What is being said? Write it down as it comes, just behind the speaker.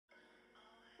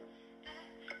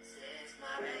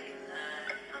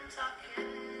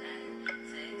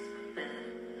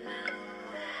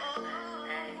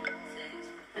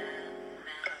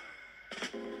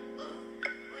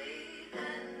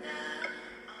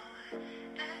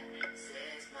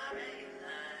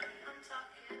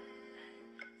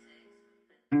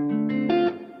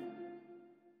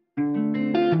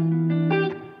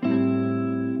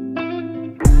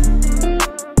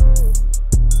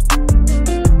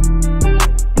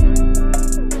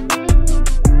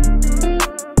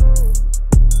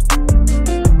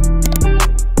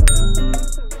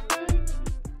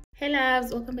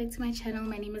welcome back to my channel.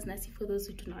 My name is Nasi for those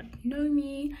who do not know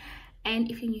me,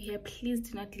 and if you're new here, please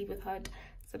do not leave without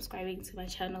subscribing to my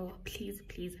channel.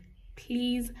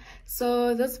 Please.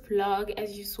 So this vlog,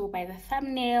 as you saw by the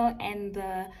thumbnail and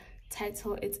the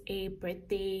title, it's a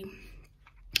birthday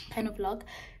kind of vlog.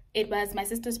 It was my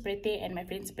sister's birthday and my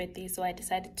friend's birthday, so I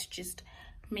decided to just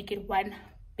make it one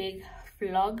big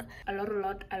vlog. A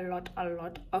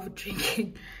lot of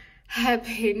drinking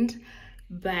happened,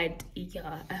 but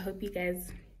yeah, I hope you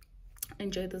guys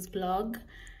enjoy this vlog,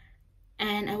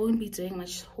 and I won't be doing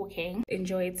much talking.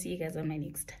 Enjoy it. See you guys on my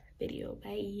next video. Bye.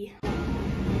 You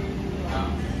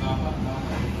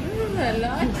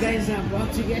guys are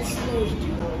about to get slow.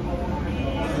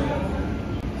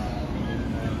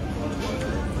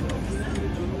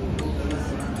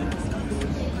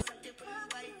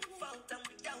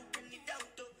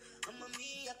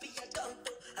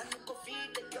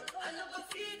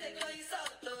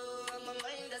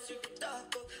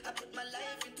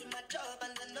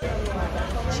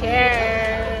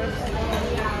 Cheers.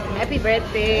 Happy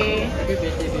birthday. Happy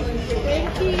birthday, baby.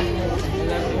 Thank you.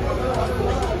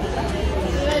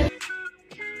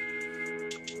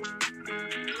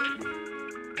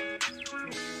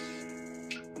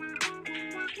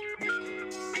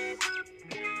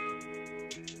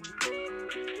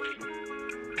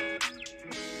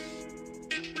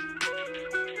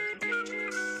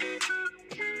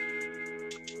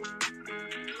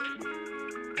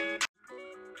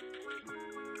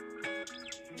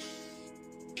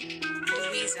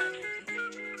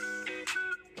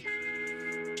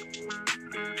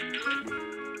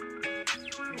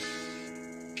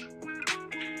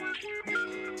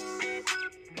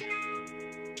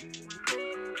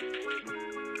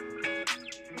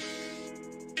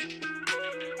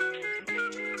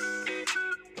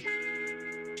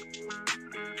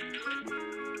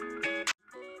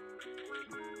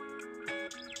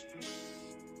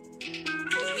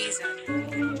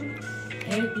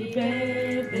 Happy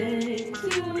birthday to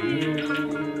you.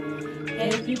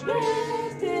 Happy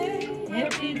birthday,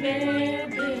 happy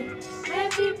birthday,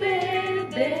 happy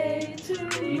birthday to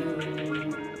you.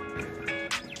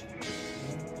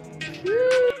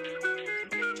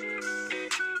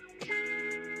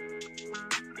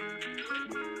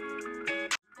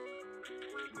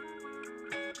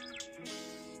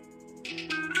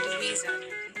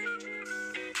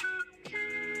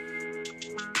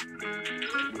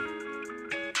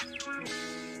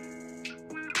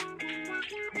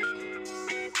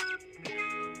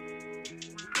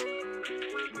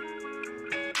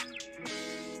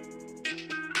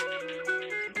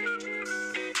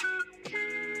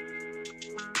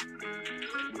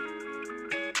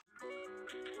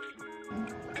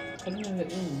 I don't have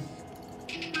it in.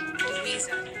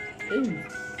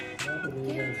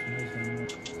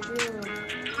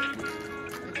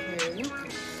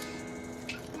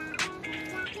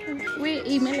 Okay. Wait,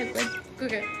 email it.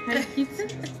 Okay.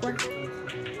 What?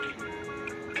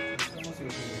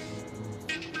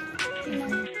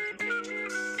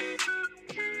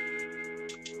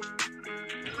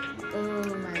 Oh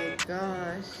my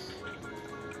gosh.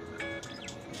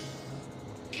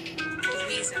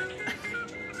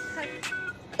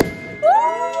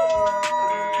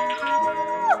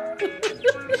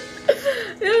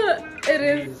 It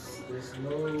is. There's no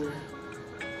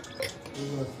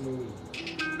overflow.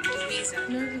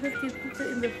 No, because you put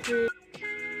it in the fridge.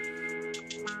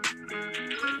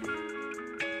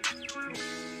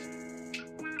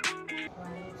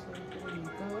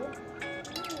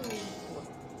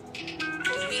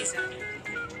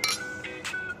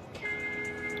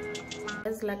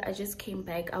 It's like I just came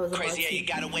back. I was crazy. About You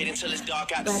gotta wait until it's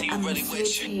dark out to but see you I'm really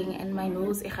wish. and my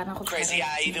nose. Crazy.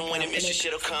 Even when it miss you,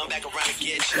 shit'll come back around and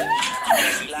get you.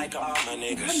 Crazy like all my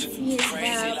niggas.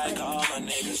 Crazy like all my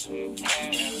niggas.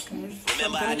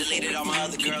 Remember, I deleted all my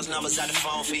other girls' numbers out the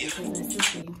phone for you. Because my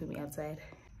sister's waiting for me outside.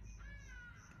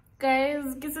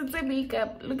 Guys, get some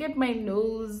makeup. Look at my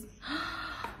nose.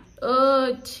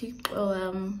 Oh, cheek. Oh,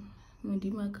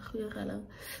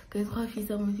 guys,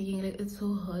 it's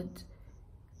so hot.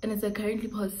 And it's like currently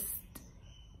past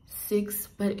 6,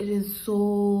 but it is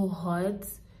so hot.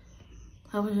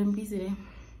 How much I'm busy?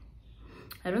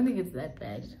 I don't think it's that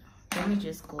bad. Let me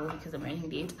just go because I'm running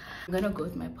late. I'm gonna go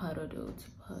with my powder though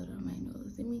to powder my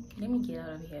nose. Let me get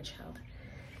out of here, child.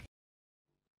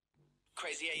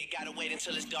 Crazy, you gotta wait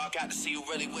until it's dark out to see you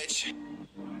really with you.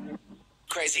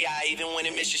 Crazy, even when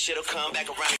it miss you, shit'll come back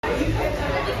around.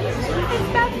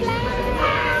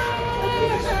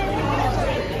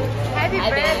 Happy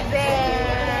birthday!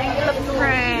 You look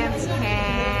Prince.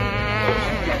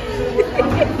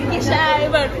 You're shy,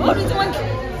 but what are you doing?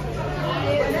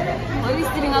 Why are you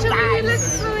sitting up,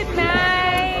 guys?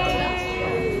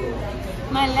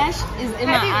 flash is in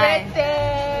my eye. Happy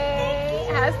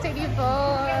birthday! How's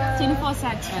 24? 24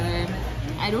 sucks, by the way.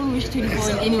 I don't wish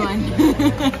 24 on anyone.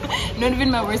 Not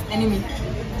even my worst enemy.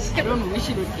 I don't wish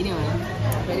it on anyone.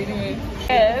 But anyway.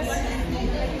 Yes.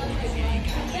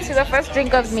 To the first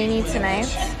drink of Mini tonight.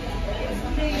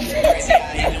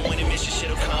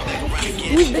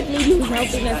 Who's that lady who's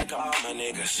helping us?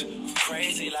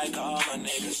 Crazy like all my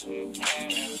niggas.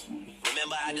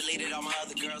 Remember I deleted all my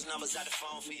other girls' numbers out the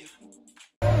phone for you.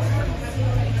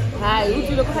 Hi,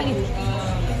 you look funny.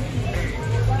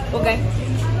 Okay.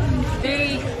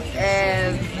 Very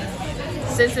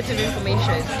sensitive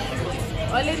information.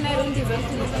 Only I don't deserve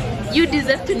to know. You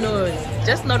deserve to know,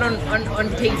 just not on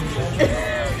taste.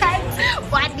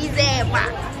 What is it?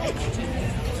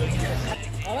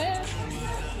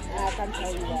 I can't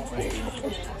tell you that.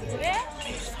 Yeah?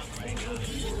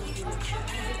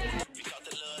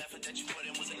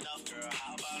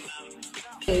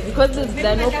 Because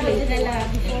there's no place.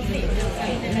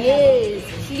 Yes,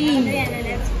 please.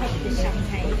 Let's pop the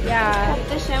champagne. Yeah. Pop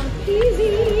the champagne.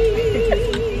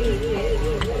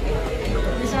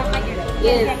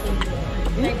 Yes.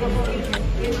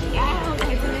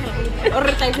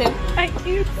 Thank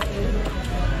you.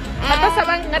 Mata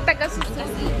sabang ngata susu.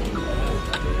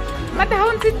 Mata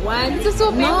haun sit. One. It's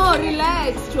so big. No,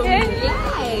 relax.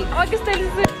 Relax. Oh, que está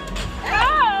listo.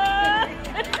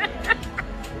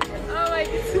 Oh my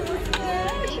goodness.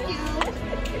 Thank you.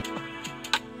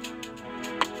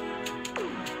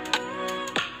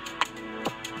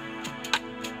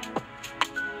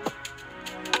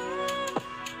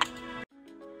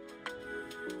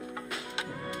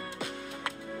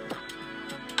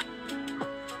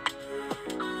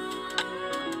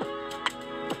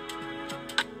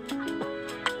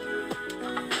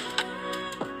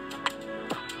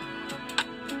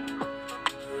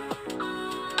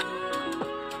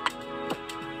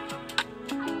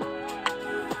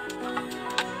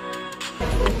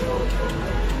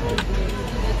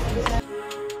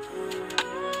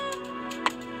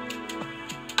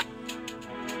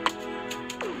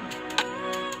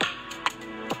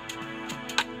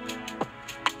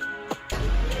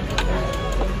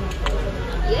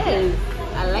 Yes,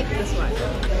 I like this one.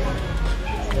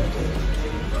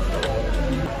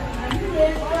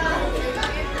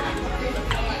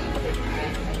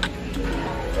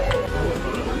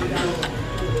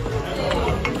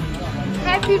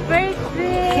 Happy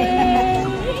birthday!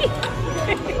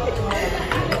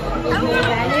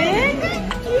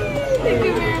 Thank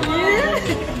you very much.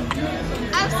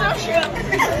 I'm so shook.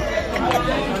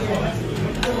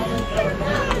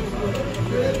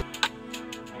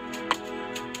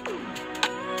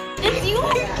 It's you?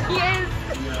 Yes.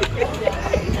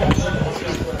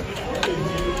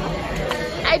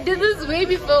 I did this way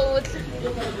before.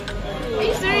 Are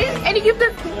you serious? And you give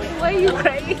that. Why are you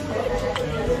crying?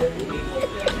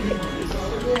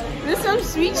 This is some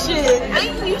sweet shit.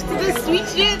 I'm used to this sweet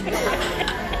shit.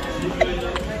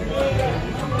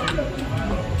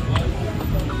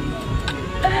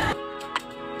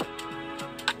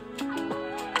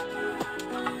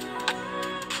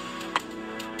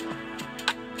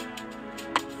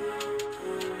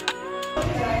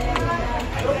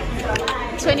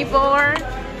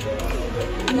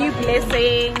 New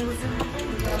blessings,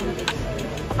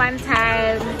 fun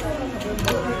times,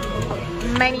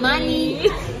 money.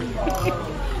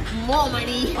 More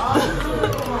money.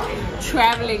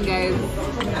 Traveling, guys.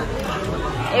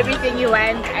 Everything you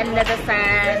want under the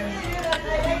sun.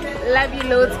 Love you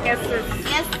loads, guesses.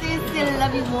 Yes, still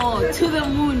love you more. To the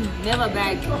moon, never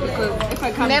back. Because if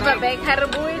I come never back, back.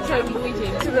 Haribu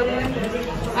to the moon.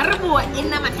 Haribu in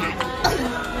the